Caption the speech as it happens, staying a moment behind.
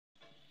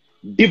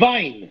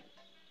Divine.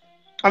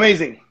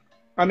 Amazing,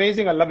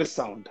 amazing. I love his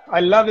sound,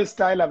 I love his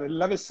style, I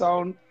love his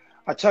sound.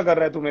 अच्छा कर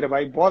रहा है तू मेरे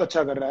भाई, बहुत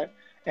अच्छा कर रहा है।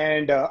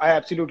 And I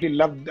absolutely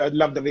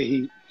love the way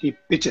he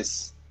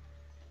pitches.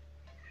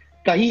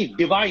 कहीं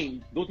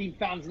डिवाइन, दो तीन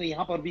फैंस ने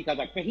यहां पर भी कहा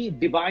था, कहीं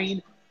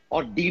डिवाइन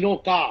और डीनो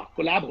का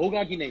कोलैब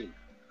होगा कि नहीं?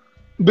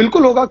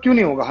 बिल्कुल होगा, क्यों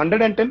नहीं होगा,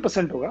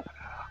 110% होगा।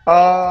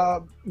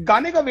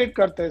 गाने का वेट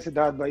करते हैं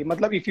सिद्धार्थ भाई।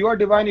 मतलब if you are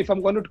divine, if I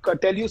am going to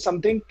tell you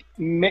something,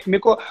 मेरे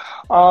को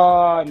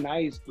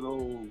नाइस ब्रो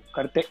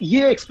करते,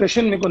 ये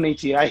एक्सप्रेशन मेरे को नहीं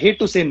चाहिए। आई हेट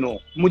टू से नो।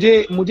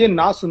 मुझे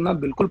ना सुनना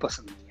बिल्कुल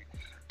पसंद नहीं है।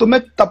 तो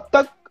मैं तब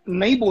तक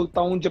नहीं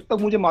बोलता हूं जब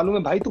तक मुझे मालूम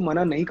है भाई तू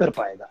मना नहीं कर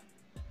पाएगा।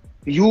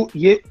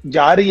 ये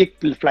जा रही एक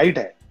फ्लाइट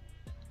है,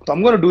 तो I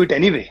am gonna do it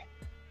anyway.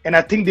 And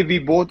I think we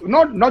both,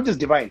 not just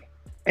divine,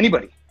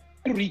 anybody.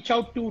 To reach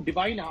out to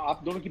divine,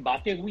 आप दोनों की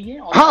बातें हुई हैं?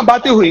 और हाँ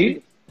बातें हुई,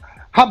 भी...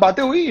 हाँ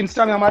बातें हुई,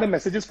 इंस्टा में हमारे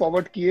मैसेजेस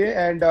फॉरवर्ड किए।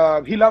 And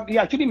he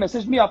actually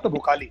message me after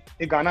भोकाली।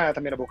 एक गाना आया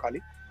था मेरा भोकाली,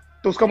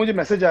 तो उसका मुझे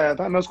मैसेज आया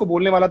था। मैं उसको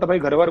बोलने वाला था भाई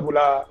घर वर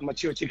बुला,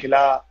 मच्छी वच्छी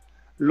खिला,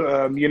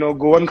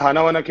 गोवन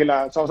खाना वाना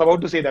खिला। So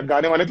about to say that,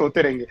 गाने वाले तो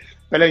होते रहेंगे,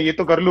 पहले ये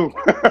तो कर लूं।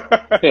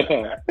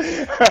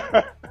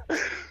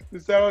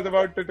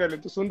 अबाउट टू टेल,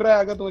 तो सुन रहा है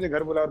अगर तो मुझे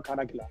घर बुला और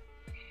खाना खिला।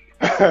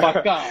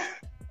 पक्का।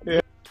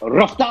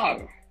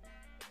 रफ्तार।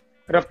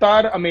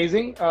 रफ्तार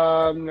amazing,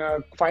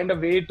 find a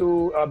way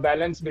to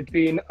balance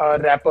between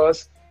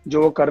rappers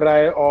जो वो कर रहा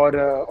है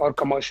और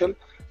commercial.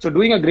 So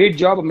doing a great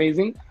job,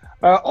 amazing.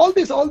 All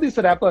this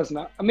rappers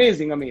ना,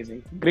 अमेजिंग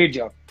अमेजिंग, ग्रेट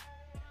जॉब।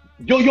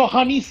 जो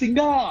हनी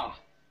सिंगा।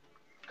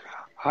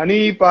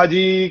 हनी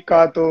पाजी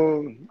का तो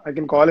आई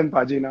कैन कॉल हिम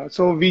पाजी now.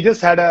 So we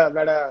just had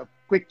a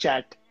quick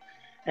chat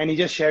and he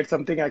just shared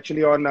something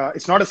actually on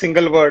it's not a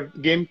single word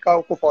game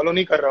को follow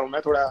नहीं कर रहा हूँ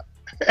मैं, थोड़ा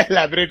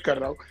elaborate कर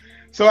रहा हूँ.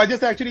 So I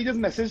just actually just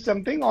messaged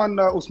something on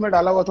उसमें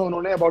डाला हुआ था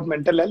उन्होंने about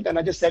mental health,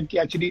 and I just said कि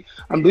actually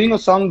I'm doing a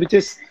song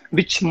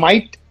which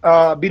might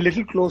be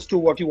little close to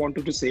what you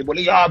wanted to say.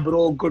 बोले yeah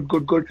bro,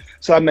 good.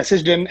 So I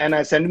messaged him and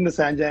I sent him the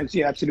sanja and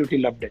she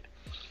absolutely loved it.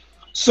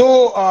 So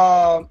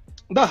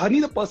the Honey,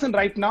 the person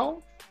right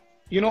now,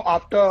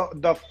 after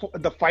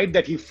the fight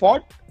that he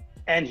fought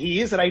and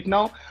he is right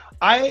now,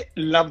 I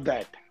love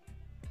that.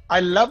 I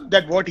love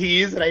that what he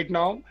is right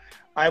now.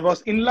 I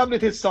was in love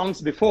with his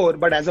songs before,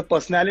 but as a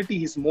personality,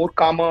 he's more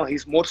calmer,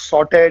 he's more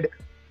sorted.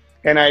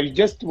 And I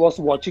just was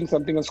watching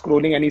something and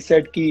scrolling, and he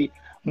said कि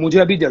मुझे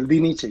अभी जल्दी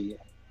नहीं चाहिए,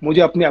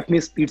 मुझे अपनी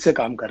speed से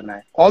काम करना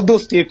है. All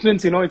those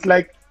statements, it's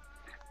like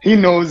he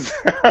knows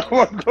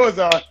what goes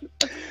on.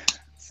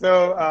 So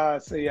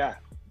yeah,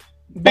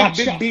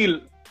 big deal.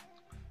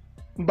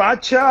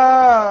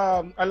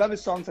 Badshah, I love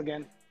his songs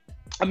again.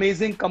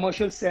 Amazing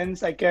commercial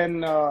sense. I can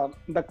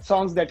the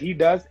songs that he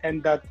does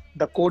and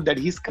the code that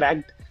he's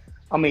cracked,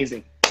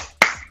 amazing.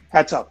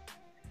 Hats off.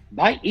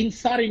 भाई इन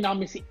सारे नाम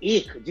में से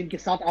एक जिनके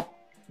साथ आप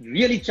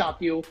really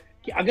चाहते हो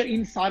कि अगर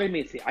इन सारे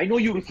में से, I know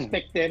you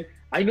respect them,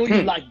 I know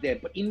you like them,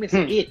 but इनमें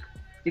से एक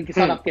जिनके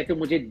साथ आप कहते हो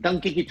मुझे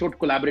डंके की चोट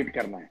कोलैबोरेट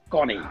करना है,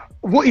 कौन है?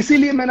 वो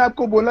इसीलिए मैंने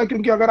आपको बोला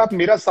क्योंकि अगर आप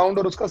मेरा साउंड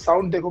और उसका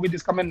साउंड देखोगे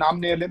जिसका मैं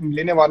नाम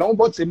लेने वाला हूँ,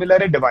 बहुत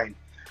सिमिलर है, divine.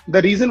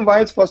 The reason why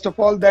is first of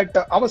all that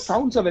our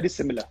sounds are very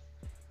similar.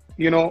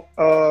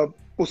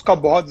 उसका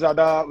बहुत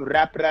ज्यादा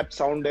रैप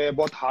साउंड है,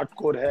 बहुत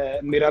हार्डकोर है,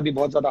 मेरा भी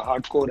बहुत ज्यादा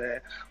हार्डकोर है.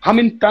 हम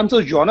in terms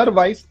of genre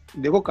wise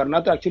देखो करना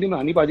तो एक्चुअली मैं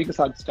हनी बाजी के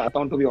साथ चाहता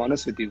हूं, to be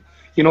honest with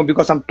you,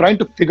 because I am trying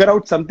to figure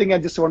out something. I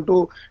just want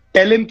to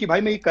tell him कि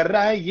भाई मैं ये कर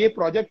रहा है, ये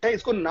प्रोजेक्ट है,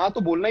 इसको ना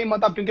तो बोलना ही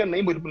मत आप क्योंकि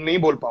नहीं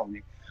बोल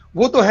पाओगे,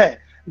 वो तो है.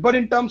 But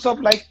in terms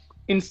of like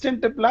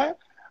instant reply,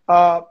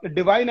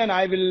 divine and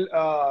I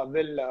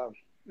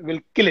will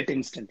kill it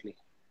instantly.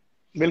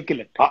 We'll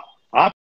kill it.